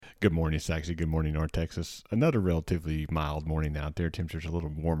Good morning, Saxy. Good morning, North Texas. Another relatively mild morning out there. Temperatures a little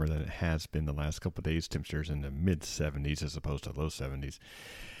warmer than it has been the last couple of days. Temperatures in the mid 70s as opposed to low 70s.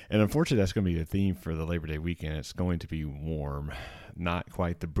 And unfortunately, that's going to be the theme for the Labor Day weekend. It's going to be warm. Not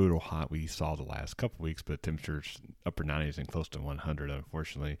quite the brutal hot we saw the last couple of weeks, but temperatures upper 90s and close to 100,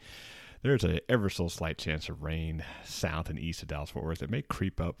 unfortunately. There's a ever so slight chance of rain south and east of Dallas-Fort Worth. It may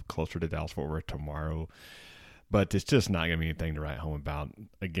creep up closer to Dallas-Fort Worth tomorrow. But it's just not going to be anything to write home about.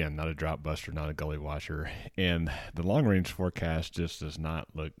 Again, not a drought buster, not a gully washer. And the long-range forecast just does not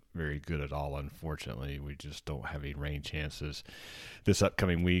look very good at all, unfortunately. We just don't have any rain chances this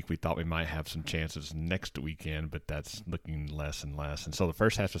upcoming week. We thought we might have some chances next weekend, but that's looking less and less. And so the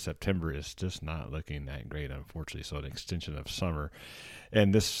first half of September is just not looking that great, unfortunately. So an extension of summer.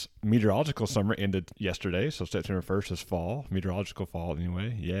 And this meteorological summer ended yesterday, so September 1st is fall, meteorological fall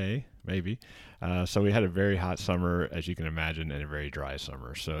anyway. Yay, maybe. So we had a very hot summer, as you can imagine, and a very dry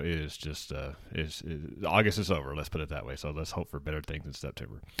summer. So it is just, August is over, let's put it that way. So let's hope for better things in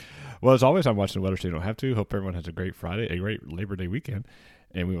September. Well, as always, I'm watching the weather so you don't have to. Hope everyone has a great Friday, a great Labor Day weekend,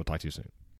 and we will talk to you soon.